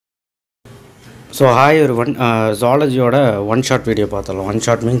So hi everyone, ஜாலஜியோட one shot video பார்த்துடலாம். One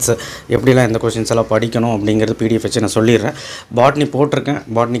shot means எப்படிலாம் இந்த கொஷின்ஸ் எல்லாம் படிக்கணும் அப்படிங்கிறது பிடிஎஃப் வச்சு நான் சொல்லிடுறேன். பாட்னி போட்டிருக்கேன்,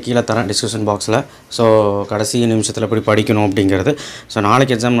 பாட்னி கீழே தரேன் டிஸ்கிரிப்ஷன் பாக்ஸில். ஸோ கடைசி நிமிஷத்தில் எப்படி படிக்கணும் அப்படிங்கிறது. ஸோ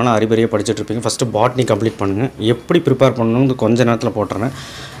நாளைக்கு எக்ஸாம்னால அறிபறியாக படிச்சுட்டு இருப்பீங்க. ஃபஸ்ட்டு பாட்னி கம்ப்ளீட் பண்ணுங்கள். எப்படி ப்ரிப்பேர் பண்ணணும்னு கொஞ்சம் நேரத்தில் போட்டுறேன்.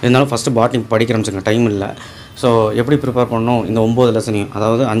 இருந்தாலும் ஃபஸ்ட்டு பாட்னி படிக்க ஆரம்பிச்சுங்க, டைம் இல்லை. ஸோ எப்படி ப்ரிப்பேர் பண்ணணும், இந்த 9 லெசனையும்,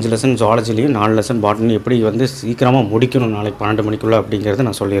 அதாவது 5 லெசன் ஜாலஜிலையும் 4 லெசன் பாட்னி எப்படி வந்து சீக்கிரமாக முடிக்கணும் நாளைக்கு 12 மணிக்குள்ளே அப்படிங்கிறது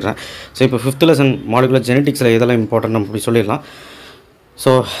நான் சொல்லிடுறேன். ஸோ இப்போ 5th லெசன் மாலிகுலர் ஜெனட்டிக்ஸில் இதெல்லாம் இம்பார்ட்டன்ட் நம்ம அப்படி சொல்லிடலாம்.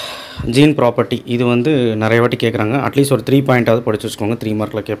 ஸோ ஜீன் ப்ராப்பர்ட்டி இது வந்து நிறைய வாட்டி கேட்குறாங்க. அட்லீஸ்ட் ஒரு 3 பாயிண்ட்டாவது படித்து வச்சுக்கோங்க, 3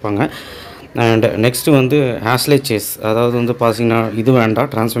 மார்க்கில் கேட்பாங்க. அண்ட் நெக்ஸ்ட்டு வந்து ஹேர்ஸ்லே சேஸ், அதாவது வந்து பார்த்தீங்கன்னா இது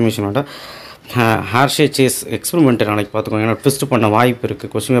வேண்டாம், டிரான்ஸ்ஃபர்மேஷன் வேண்டாம், ஹேர்ஷே சேஸ் எக்ஸ்பெரிமெண்ட் நாளைக்கு பார்த்துக்கோங்க. ஏன்னா ட்விஸ்ட் பண்ண வாய்ப்பு இருக்குது,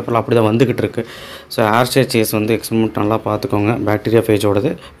 கொஸ்டின் பேப்பரில் அப்படி தான் வந்துக்கிட்டு இருக்குது. ஸோ ஹேர்ஷே சேஸ் வந்து எக்ஸ்பெரிமெண்ட் நல்லா பார்த்துக்கோங்க, பாக்டீரியா ஃபேஜோடது.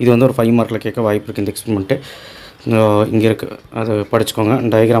 இது வந்து ஒரு 5 மார்க்கில் கேட்க வாய்ப்பு இருக்குது இந்த எக்ஸ்பெரிமெண்ட்டு. இங்கே இருக்குது, அது படிச்சுக்கோங்க,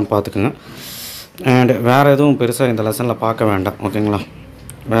 டயக்ராம் பார்த்துக்குங்க. அண்ட் வேறு எதுவும் பெருசாக இந்த லெசனில் பார்க்க வேண்டாம், ஓகேங்களா?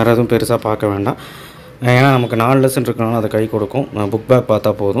 வேறு எதுவும் பெருசாக பார்க்க வேண்டாம், ஏன்னா நமக்கு 4 லெசன் இருக்கனால அதை கை கொடுக்கும். புக் பேக்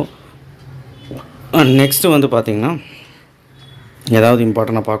பார்த்தா போதும். நெக்ஸ்ட்டு வந்து பார்த்திங்கன்னா ஏதாவது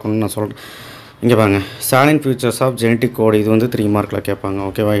இம்பார்ட்டண்ட்டாக பார்க்கணுன்னு நான் சொல்கிறேன். இங்கே பாருங்க, சாலின் ஃபியூச்சர்ஸ் ஆஃப் ஜெனட்டிக் கோடு, இது வந்து 3 மார்க்கில் கேட்பாங்க,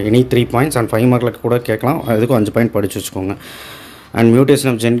 ஓகேவா? எனி 3 பாயிண்ட்ஸ் அண்ட் 5 மார்க்கில் கூட கேட்கலாம். அதுக்கும் 5 பாயிண்ட் படித்து வச்சுக்கோங்க. அண்ட்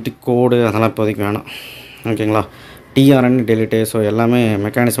மியூட்டேஷன் ஆஃப் ஜெனட்டிக் கோடு அதெல்லாம் இப்போதைக்கு வேணாம், ஓகேங்களா? டிஆர்என் டெலிட்டே, ஸோ எல்லாமே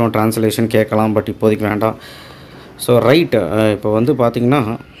மெக்கானிசம் ஆஃப் ட்ரான்ஸ்லேஷன் கேட்கலாம், பட் இப்போதைக்கு வேண்டாம். ஸோ ரைட், இப்போ வந்து பார்த்திங்கன்னா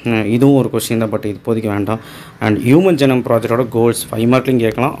இதுவும் ஒரு கொஸ்டின் தான், பட் இப்போதைக்கு வேண்டாம். அண்ட் ஹியூமன் ஜெனம் ப்ராஜெக்டோட கோல்ஸ் 5 மார்க்லையும்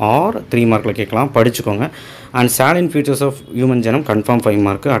கேட்கலாம் ஆர் 3 மார்க்கில் கேட்கலாம், படிச்சுக்கோங்க. And சாலின் features of human ஜெனம் confirm 5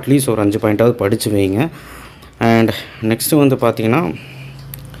 mark, at least ஒரு 5 பாயிண்ட்டாவது படித்து வைங்க. அண்ட் நெக்ஸ்ட்டு வந்து பார்த்திங்கன்னா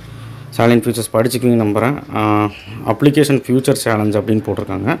சாலின் ஃபீச்சர்ஸ் படிச்சுக்குவீங்க நம்புகிறேன். அப்ளிகேஷன் ஃபியூச்சர் சேலஞ்ச் அப்படின்னு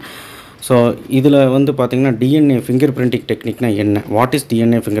போட்டிருக்காங்க. ஸோ இதில் வந்து பார்த்திங்கன்னா டிஎன்ஏ ஃபிங்கர் பிரிண்டிங் டெக்னிக்னால் என்ன, what is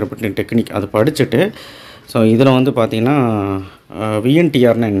DNA finger printing technique, அது படிச்சுட்டு ஸோ இதில் வந்து பார்த்திங்கன்னா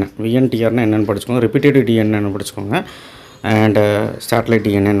விஎன்டிஆர்னா என்ன, விஎன்டிஆர்னா என்னென்னு படிச்சுக்கோங்க. ரிப்பீட்டேட்டிவ் டிஎன்ஏன்னு படிச்சுக்கோங்க. அண்டு சேட்டலைட்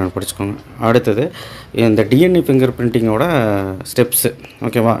டிஎன்ஏன்னு படிச்சுக்கோங்க. அடுத்தது இந்த டிஎன்ஏ ஃபிங்கர் பிரிண்டிங்கோட ஸ்டெப்ஸு,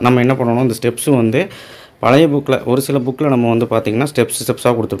 ஓகேவா? நம்ம என்ன பண்ணணும், இந்த ஸ்டெப்ஸு வந்து பழைய புக்கில், ஒரு சில புக்கில் நம்ம வந்து பார்த்திங்கன்னா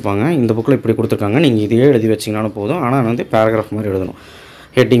ஸ்டெப்ஸாக கொடுத்துருப்பாங்க. இந்த புக்கில் இப்படி கொடுத்துருக்காங்க, நீங்கள் இதையே எழுதி வச்சிங்கனாலும் போதும். ஆனால் வந்து பேராகிராஃப் மாதிரி எழுதணும்,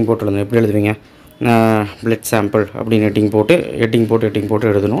 ஹெட்டிங் போட்டு எழுதணும். எப்படி எழுதுவீங்க, பிளட் சாம்பிள் அப்படின்னு ஹெட்டிங் போட்டு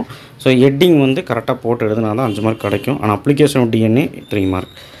எழுதணும். ஸோ ஹெட்டிங் வந்து கரெக்டாக போட்டு எழுதுனா தான் 5 மார்க் கிடைக்கும். ஆனால் application of DNA 3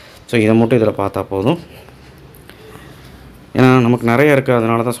 mark. So இதை மட்டும் இதில் பார்த்தா போதும், ஏன்னா நமக்கு நிறைய இருக்குது,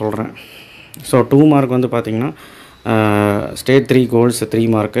 அதனால தான் சொல்கிறேன். ஸோ 2 மார்க் வந்து பார்த்திங்கன்னா state 3 goals 3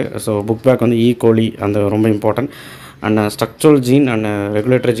 mark. So book back வந்து ஈகோலி, அந்த ரொம்ப important. And structural gene and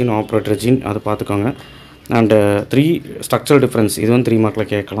regulatory gene, ஆப்ரேட்டரி gene, அது பார்த்துக்கோங்க. அண்டு 3 ஸ்ட்ரக்சரல் டிஃப்ரென்ஸ், இது வந்து 3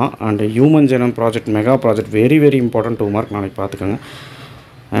 மார்க்கில் கேட்கலாம். And human ஜெனம் project, mega project, very very important, 2 mark நாளைக்கு பார்த்துக்கோங்க.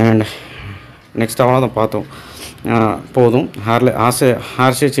 அண்ட் நெக்ஸ்ட் அவ்வளோதான் பார்த்தோம், போதும்.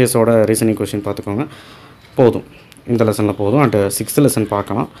 ஹேர்ஷே சேஸோட ரீசனிங் கொஷின் பார்த்துக்கோங்க, போதும், இந்த லெசனில் போதும். அண்டு 6th லெசன்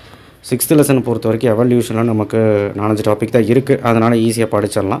பார்க்கலாம். 6th லெசனை பொறுத்த வரைக்கும் எவல்யூஷனில் நமக்கு 4-5 டாபிக் தான் இருக்குது, அதனால் ஈஸியாக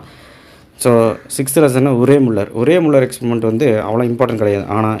படிச்சிடலாம். ஸோ 6th லெசன் ஒரே முல்லர் எக்ஸ்பெரிமெண்ட் வந்து அவ்வளோ இம்பார்ட்டன்ட் கிடையாது.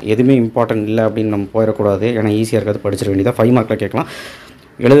 ஆனால் எதுவுமே இம்பார்ட்டன்ட் இல்லை அப்படின்னு நம்ம போயிடக்கூடாது, ஏன்னா ஈஸியாக இருக்கிறது படிச்சிட வேண்டியதாக. 5 மார்க்கில் கேட்கலாம்.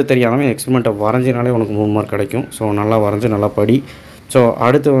 எழுத தெரியாமல் எக்ஸ்பெரிமெண்ட்டை வரைஞ்சினாலே உனக்கு 3 மார்க் கிடைக்கும். ஸோ நல்லா வரைஞ்சி நல்லா படி. ஸோ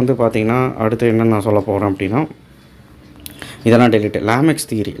அடுத்து வந்து பார்த்திங்கன்னா அடுத்து என்ன நான் சொல்ல போகிறேன் அப்படின்னா, இதெல்லாம் டெலிட்டு.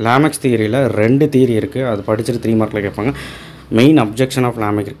 லாமெக்ஸ் தியரியில் 2 தியரி இருக்குது, அது படிச்சுட்டு 3 மார்க்கில் கேட்பாங்க. மெயின் அப்ஜெக்ஷன் ஆஃப்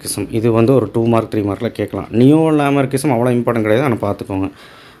லாமெர்கிசம், இது வந்து ஒரு 2 மார்க் 3 மார்க்கில் கேட்கலாம். நியோ லாமெர்கிசம் அவ்வளோ இம்பார்ட்டன்ட் கிடையாது, ஆனால் பார்த்துக்கோங்க.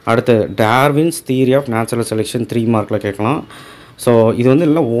 அடுத்து Darwin's theory of natural selection 3 மார்க்கில் கேட்கலாம். ஸோ இது வந்து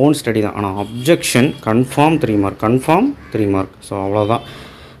இல்லை ஓன் ஸ்டடி தான், ஆனால் அப்ஜெக்ஷன் கன்ஃபார்ம் 3 மார்க். ஸோ அவ்வளோதான்.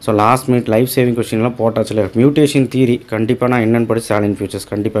 So last minute life saving கொஸ்டின்லாம் போட்டாச்சுல. Mutation theory கண்டிப்பாக நான் என்னென்னு படித்து சாலின் ஃபியூச்சர்ஸ்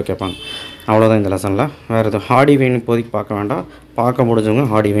கண்டிப்பாக கேட்பாங்க. அவ்வளோதான் இந்த லெசனில். வேறு எதுவும் ஹார்டி வெயின் இப்போதைக்கு பார்க்க வேண்டாம், பார்க்க முடிஞ்சவங்க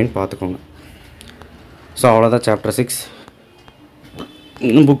ஹார்டி வெயின் பார்த்துக்கோங்க. ஸோ அவ்வளோதான் சாப்டர் 6.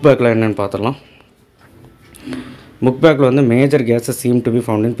 புக் பேக்கில் என்னென்னு பார்த்துடலாம். புக் பேக்கில் வந்து major gases seem to be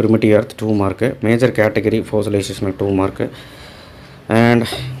found in primitive earth 2 mark, major category ஃபோசிலைசேஷன் 2 mark. And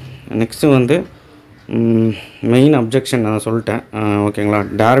next வந்து மெயின் அப்ஜெக்ஷன் நான் சொல்லிட்டேன், ஓகேங்களா?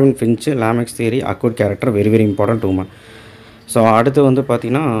 Darwin Finch லாமெக்ஸ் theory acquired character, very very important, 2 mark. So அடுத்து வந்து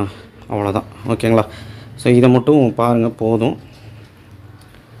பார்த்திங்கன்னா அவ்வளோதான், ஓகேங்களா? ஸோ இதை மட்டும் பாருங்கள், போதும்.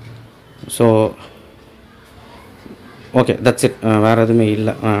 So okay, that's it. வேறு எதுவுமே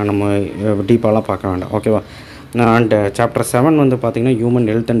இல்லை, நம்ம டீப்பாலாம் பார்க்க வேண்டாம், ஓகேவா? அண்ட் சாப்டர் 7 வந்து பார்த்திங்கன்னா ஹியூமன்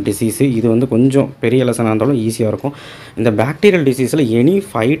ஹெல்த் அண்ட் டிசீஸு, இது வந்து கொஞ்சம் பெரிய லெசனாக இருந்தாலும் ஈஸியாக இருக்கும். இந்த பாக்டீரியல் டிசீஸில் எனி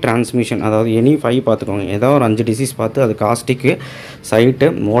 5 டிரான்ஸ்மிஷன், அதாவது எனி 5 பார்த்துக்கோங்க. ஏதாவது ஒரு 5 டிசீஸ் பார்த்து அது காஸ்டிக்கு, site,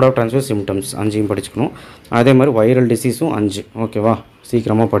 mode of transfer, symptoms 5 படிச்சுக்கணும். அதே மாதிரி வைரல் டிசீஸும் 5, ஓகேவா?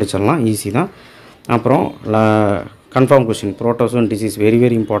 சீக்கிரமாக படிச்சிடலாம், ஈஸி தான். அப்புறம் confirm question protozoan disease very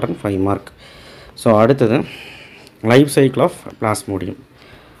very important 5 mark. So அடுத்தது லைஃப் சைக்கிள் ஆஃப் பிளாஸ்மோடியம்,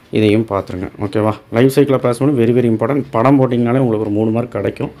 இதையும் பார்த்துருங்க. ஓகேவா? Life cycle of plasmodium very very important. படம் போட்டிங்கனாலே உங்களுக்கு ஒரு 3 மார்க்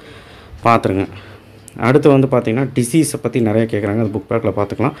கிடைக்கும், பார்த்துருங்க. அடுத்து வந்து பார்த்திங்கன்னா டிசீஸை பற்றி நிறைய கேட்குறாங்க, அது புக் பேக்கில்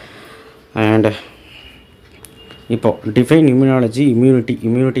பார்த்துக்கலாம். அண்ட் இப்போது டிஃபைன் இம்யூனாலஜி,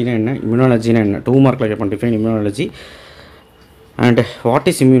 இம்யூனிட்டினா என்ன, இம்யூனாலஜினா என்ன, 2 மார்க்கில் கேட்போம். Define immunology and what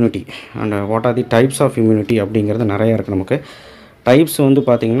is immunity and what are the types of immunity அப்படிங்கிறது நிறையா இருக்குது நமக்கு. டைப்ஸ் வந்து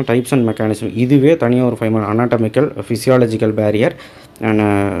பார்த்திங்கன்னா டைப்ஸ் அண்ட் மெக்கானிசம், இதுவே தனியாக ஒரு 5 mark. Anatomical, physiological barrier and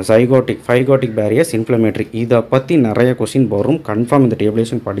ஃபைகோட்டிக் barriers, inflammatory, இதை பற்றி நிறைய கொஸ்டின் வரும். கன்ஃபார்ம் இந்த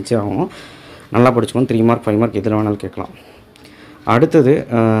டேபிளேஷன் படித்தே ஆகணும். நல்லா படிச்சுக்கணும். 3 மார்க் 5 மார்க் எதில் வேணாலும் கேட்கலாம்.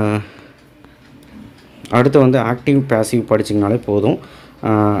 அடுத்து வந்து ஆக்டிவ் பேசிவ் படிச்சிங்கனாலே போதும்.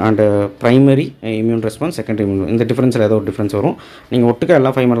 And primary immune response, secondary immune, இந்த டிஃப்ரென்ஸில் ஏதோ ஒரு டிஃப்ரென்ஸ் வரும். நீங்கள் ஒட்டுக்க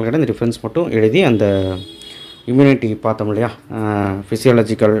எல்லா 5 மார்க் கேட்டால் இந்த டிஃப்ரென்ஸ் மட்டும் எழுதி அந்த இம்யூனிட்டி பார்த்தோம் இல்லையா,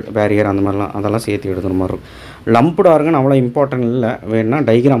 ஃபிசியாலஜிக்கல் பேரியர் அந்த மாதிரிலாம் அதெல்லாம் சேர்த்து எழுதுகிற மாதிரி இருக்கும். லம்ப்டு ஆர்கன் அவ்வளோ இம்பார்ட்டன்ட் இல்லை, வேணுன்னா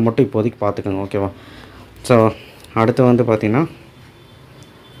டைக்ராம் மட்டும் இப்போதைக்கு பார்த்துக்கோங்க. ஓகேவா? ஸோ அடுத்து வந்து பார்த்திங்கன்னா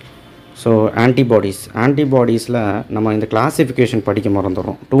ஆன்டிபாடிஸில் நம்ம இந்த கிளாசிஃபிகேஷன் படிக்க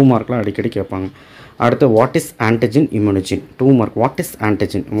மறந்துடுறோம். 2 மார்க்கில் அடிக்கடி கேட்பாங்க. அடுத்து what is antigen, இம்யூனிஜின், 2 mark. What is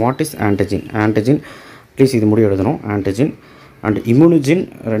antigen please இது முடிவு எழுதணும். ஆன்டிஜன் அண்ட் இம்யூனிஜின்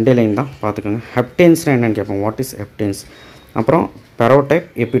 2 லைன் தான், பார்த்துக்கோங்க. ஹெப்டேன்ஸ்னால் என்னென்னு கேட்போம். What is ஹெப்டேன்ஸ். அப்புறம் பெரோடைப்,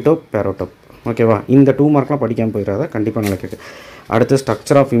 எபிடோப், பெரோடோப். ஓகேவா? இந்த 2 மார்க்லாம் படிக்காமல் போயிடாத, கண்டிப்பாக நல்லா கேட்கு. அடுத்து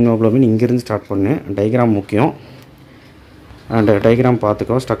ஸ்ட்ரக்சர் ஆஃப் ஹீமோகுளோபின், இங்கேருந்து ஸ்டார்ட் பண்ணு. டைக்ராம் முக்கியம், அண்ட் டைக்ராம்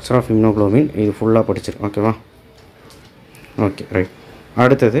பார்த்துக்கோ. ஸ்ட்ரக்சர் ஆஃப் ஹீமோகுளோபின் இது ஃபுல்லாக படிச்சிரு. ஓகேவா? Okay, right.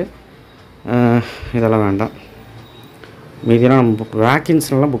 அடுத்தது இதெல்லாம் வேண்டாம், மீதியெல்லாம் நம்ம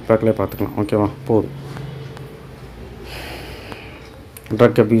வேக்கின்ஸ்லாம் புக் பேக்கில் பார்த்துக்கலாம். ஓகேவா? போதும்.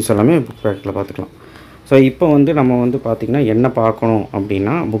 ட்ரக் அப்யூஸ் எல்லாமே புக் பேக்கில் பார்த்துக்கலாம். ஸோ இப்போ வந்து நம்ம வந்து பார்த்திங்கன்னா என்ன பார்க்கணும்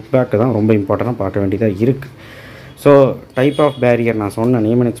அப்படின்னா, புக் பேக்கு தான் ரொம்ப இம்பார்ட்டண்ட்டாக பார்க்க வேண்டியதாக இருக்குது. ஸோ டைப் ஆஃப் பேரியர் நான் சொன்னேன்,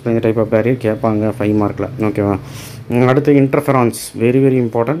 name and explain type of barrier கேட்பாங்க 5 மார்க்கில். ஓகேவா? அடுத்து இன்டர்ஃபெரான்ஸ் வெரி வெரி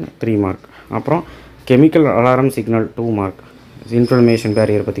இம்பார்ட்டன்ட், 3 மார்க். அப்புறம் chemical alarm signal 2 mark. Inflammation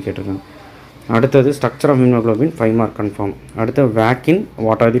barrier பற்றி கேட்டிருக்காங்க. அடுத்தது structure of haemoglobin 5 mark confirm. அடுத்து வேக்கின்,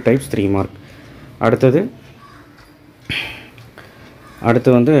 what are the types, 3 mark. அடுத்து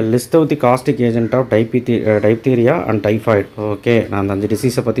வந்து list of the caustic agent of டைப்தீரியா and typhoid. Okay, நான் அந்த 5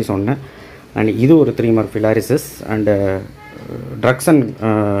 டிசீஸை பற்றி சொன்னேன். அண்ட் இது ஒரு 3 mark. ஃபிலாரிசிஸ் and drugs and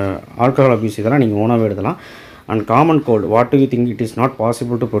alcohol abuse, இதெல்லாம் நீங்கள் ஓனாகவே எழுதலாம். And common cold, what to you think it is not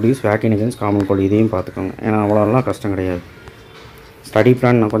possible to produce வேக்கின் against common cold, இதையும் பார்த்துக்கோங்க. ஏன்னா அவ்வளோலாம் கஷ்டம் கிடையாது. ஸ்டடி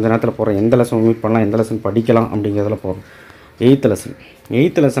பிளான் நான் கொஞ்சம் நேரத்தில் போகிறேன். எந்த லெசன் மீட் பண்ணலாம், எந்த லெசன் படிக்கலாம் அப்படிங்கிறதுல போகிறோம்.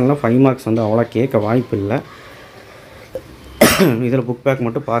 8th லெசனில் 5 மார்க்ஸ் வந்து அவ்வளோ கேட்க வாய்ப்பு இல்லை. இதில் புக் பேக்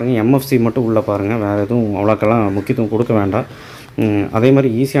மட்டும் பாருங்கள், எம்எஃப்சி மட்டும் உள்ளே பாருங்கள், வேறு எதுவும் அவ்வளோக்கெல்லாம் முக்கியத்துவம் கொடுக்க வேண்டாம். அதே மாதிரி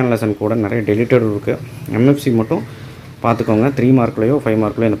ஈஸியான லெசன் கூட நிறைய டெலிட்டட் இருக்குது. எம்எஃப்சி மட்டும் பார்த்துக்கோங்க. 3 மார்க்லேயோ 5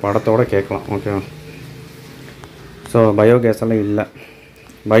 மார்க்லேயோ இந்த படத்தோடு கேட்கலாம். ஓகேவா? ஸோ பயோகேஸ் எல்லாம் இல்லை.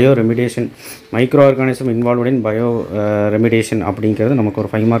 Bio remediation, micro organism involved இன் பயோ ரெமிடேஷன் அப்படிங்கிறது நமக்கு ஒரு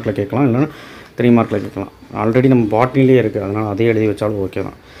 5 மார்க்கில் கேட்கலாம், இல்லைனா 3 மார்க்கில் கேட்கலாம். ஆல்ரெடி நம்ம பாட்னிலே இருக்குது, அதனால் அதே எழுதி வச்சாலும் ஓகே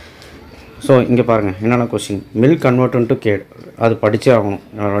தான். ஸோ இங்கே பாருங்கள் என்னென்ன question. Milk convert to get, அது படித்தே ஆகணும்,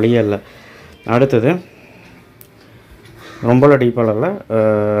 வழியே இல்லை. அடுத்தது ரொம்பலாம் டீப்பாக இல்லை.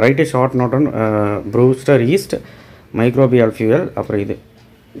 Right short note on Brewster east, microbial fuel, அப்புறம் இது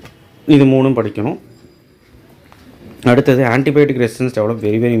 3 படிக்கணும். அடுத்தது antibiotic resistance develop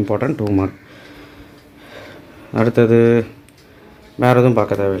very very important, 2 mark. அடுத்தது வேறு எதுவும்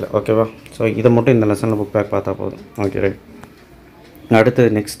பார்க்க தேவையில்லை. ஓகேவா? ஸோ இதை மட்டும் இந்த லெசனில் புக் பேக் பார்த்தா போதும். Okay, right. அடுத்தது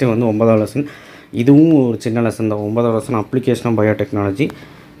நெக்ஸ்ட்டு வந்து 9th லெசன். இதுவும் ஒரு சின்ன லெசன் தான். 9th lesson application of biotechnology.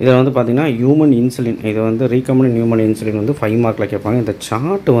 இதில் வந்து பார்த்திங்கன்னா ஹியூமன் இன்சுலின், இது வந்து ரீகம்பனன்ட் ஹியூமன் இன்சுலின் வந்து 5 மார்க்கில் கேட்பாங்க. இந்த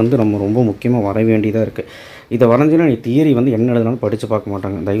சார்ட்டு வந்து நம்ம ரொம்ப முக்கியமாக வர வேண்டியதாக இருக்குது. இதை வரைஞ்சினா நீ தியரி வந்து என்ன எழுதினாலும் படித்து பார்க்க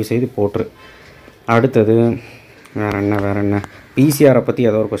மாட்டாங்க, தயவுசெய்து போட்டுரு. அடுத்தது வேறு என்ன பிசிஆரை பற்றி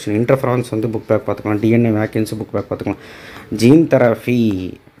ஏதோ ஒரு கொஸ்டின். இன்டர்ஃபெரான்ஸ் வந்து புக் பேக் பார்த்துக்கலாம். டிஎன்ஏ வேக்கன்சி புக் பேக் பார்த்துக்கலாம். ஜீன் தெரபி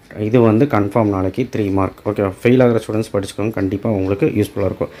இது வந்து கன்ஃபார்ம் நாளைக்கு 3 மார்க். ஓகே, ஃபெயில் ஆகிற ஸ்டூடெண்ட்ஸ் படிச்சுக்கோங்க, கண்டிப்பாக உங்களுக்கு யூஸ்ஃபுல்லாக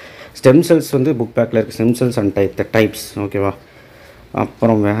இருக்கும். ஸ்டெம் செல்ஸ் வந்து புக் பேக்கில் இருக்குது. Stem cells and types. ஓகேவா?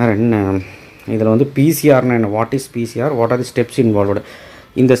 அப்புறம் வேறு என்ன, இதில் வந்து பிசிஆர்னா என்ன, what is PCR, what are the steps involved.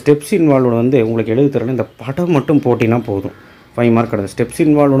 இந்த ஸ்டெப்ஸ் இன்வால்வ்டு வந்து உங்களுக்கு எழுத தெரியல, இந்த படம் மட்டும் போட்டினா போதும், 5 மார்க் கிடையாது. ஸ்டெப்ஸ்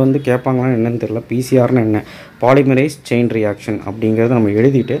இன்வால்வ்டு வந்து கேட்பாங்களான்னு என்னன்னு தெரியல. பிசிஆர்னு என்ன, பாலிமரைஸ் செயின் ரியாக்ஷன் அப்படிங்கிறத நம்ம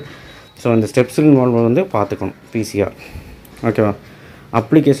எழுதிட்டு, ஸோ இந்த ஸ்டெப்ஸ் இன்வால்வ்டு வந்து பார்த்துக்கணும் பிசிஆர். ஓகேவா?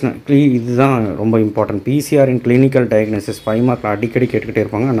 அப்ளிகேஷன் இதுதான் ரொம்ப இம்பார்ட்டன்ட். பிசிஆர் இன் கிளினிக்கல் டயக்னோசிஸ் 5 மார்க்கில் அடிக்கடி கேட்டுக்கிட்டே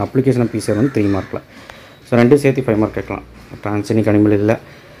இருப்பாங்க. அந்த அப்ளிகேஷன் பிசிஆர் வந்து 3 மார்க்கில். ஸோ 2 சேர்த்து 5 மார்க் கேட்கலாம். டிரான்ஸ்ஜெனிக் அனிமல் இல்லை.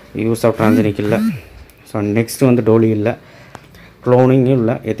 யூஸ் ஆஃப் டிரான்ஜெனிக் இல்லை. ஸோ நெக்ஸ்ட்டு வந்து டோலி இல்லை, க்ளோனிங்கும்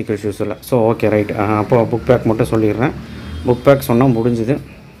இல்லை, எத்திக்கல் இஷ்யூஸ் இல்லை. So okay right. அப்போ புக் பேக் மட்டும் சொல்லிடுறேன். புக் பேக் சொன்னால் முடிஞ்சுது.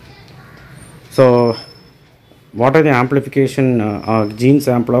 So what are the amplification gene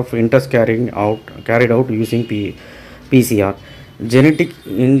sample of interest carried out using PCR?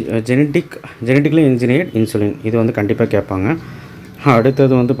 genetically engineered insulin. இது வந்து கண்டிப்பாக கேட்பாங்க.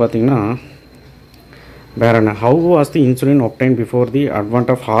 அடுத்தது வந்து பார்த்திங்கன்னா வேறு என்ன, how was the insulin obtained before the advent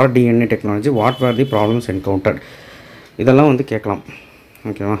of hard DNA technology? What were the problems encountered? இதெல்லாம் வந்து கேட்கலாம்.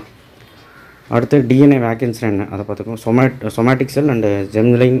 ஓகேவா. அடுத்து டிஎன்ஏ வேக்கன்ஸ் என்ன அதை பார்த்துக்கோங்க. சொமேட்டிக் செல் அண்டு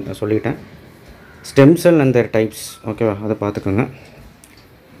ஜெர்ம்லைன் சொல்லிட்டேன். Stem cell and there types, ஓகேவா, அதை பார்த்துக்கோங்க.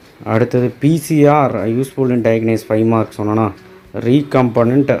 அடுத்தது பிசிஆர் யூஸ்ஃபுல் இன் டயக்னைஸ் 5 மார்க்ஸ் சொன்னோன்னா,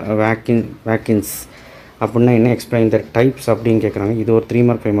 ரீகம்பனண்ட் வேக்கின்ஸ் அப்படின்னா என்ன, எக்ஸ்பிளைன் தர் டைப்ஸ் அப்படின்னு கேட்குறாங்க. இது ஒரு 3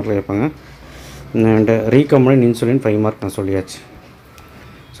 மார்க் 5 மார்க்கில் கேட்பாங்க. அண்டு ரீகம்பனண்ட் இன்சுலின் 5 மார்க் நான் சொல்லியாச்சு.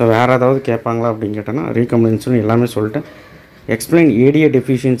 ஸோ வேறு ஏதாவது கேட்பாங்களா அப்படின்னு கேட்டேன்னா, ரீகம்பனண்ட் இன்சுலின் எல்லாமே சொல்லிட்டேன். Explain ATA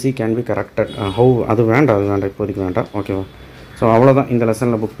deficiency can be corrected. அது வேண்டாம் இப்போதைக்கு வேண்டாம். ஓகேவா. ஸோ அவ்வளோதான் இந்த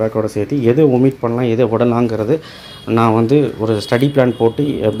லெசனில் புக் பேக்கோட சேர்த்து. எது ஒமிட் பண்ணலாம் எது விடலாங்கிறது நான் வந்து ஒரு ஸ்டடி பிளான் போட்டு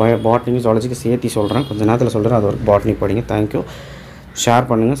பாட்னி ஜுவாலஜிக்கு சேர்த்து சொல்கிறேன். கொஞ்சம் நேரத்தில் சொல்கிறேன். அது ஒரு பாட்னி படிங்க. தேங்க்யூ. ஷேர்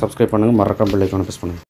பண்ணுங்கள், சப்ஸ்கிரைப் பண்ணுங்கள், மறக்காம பெல் ஐகானை ப்ரெஸ் பண்ணுங்கள்.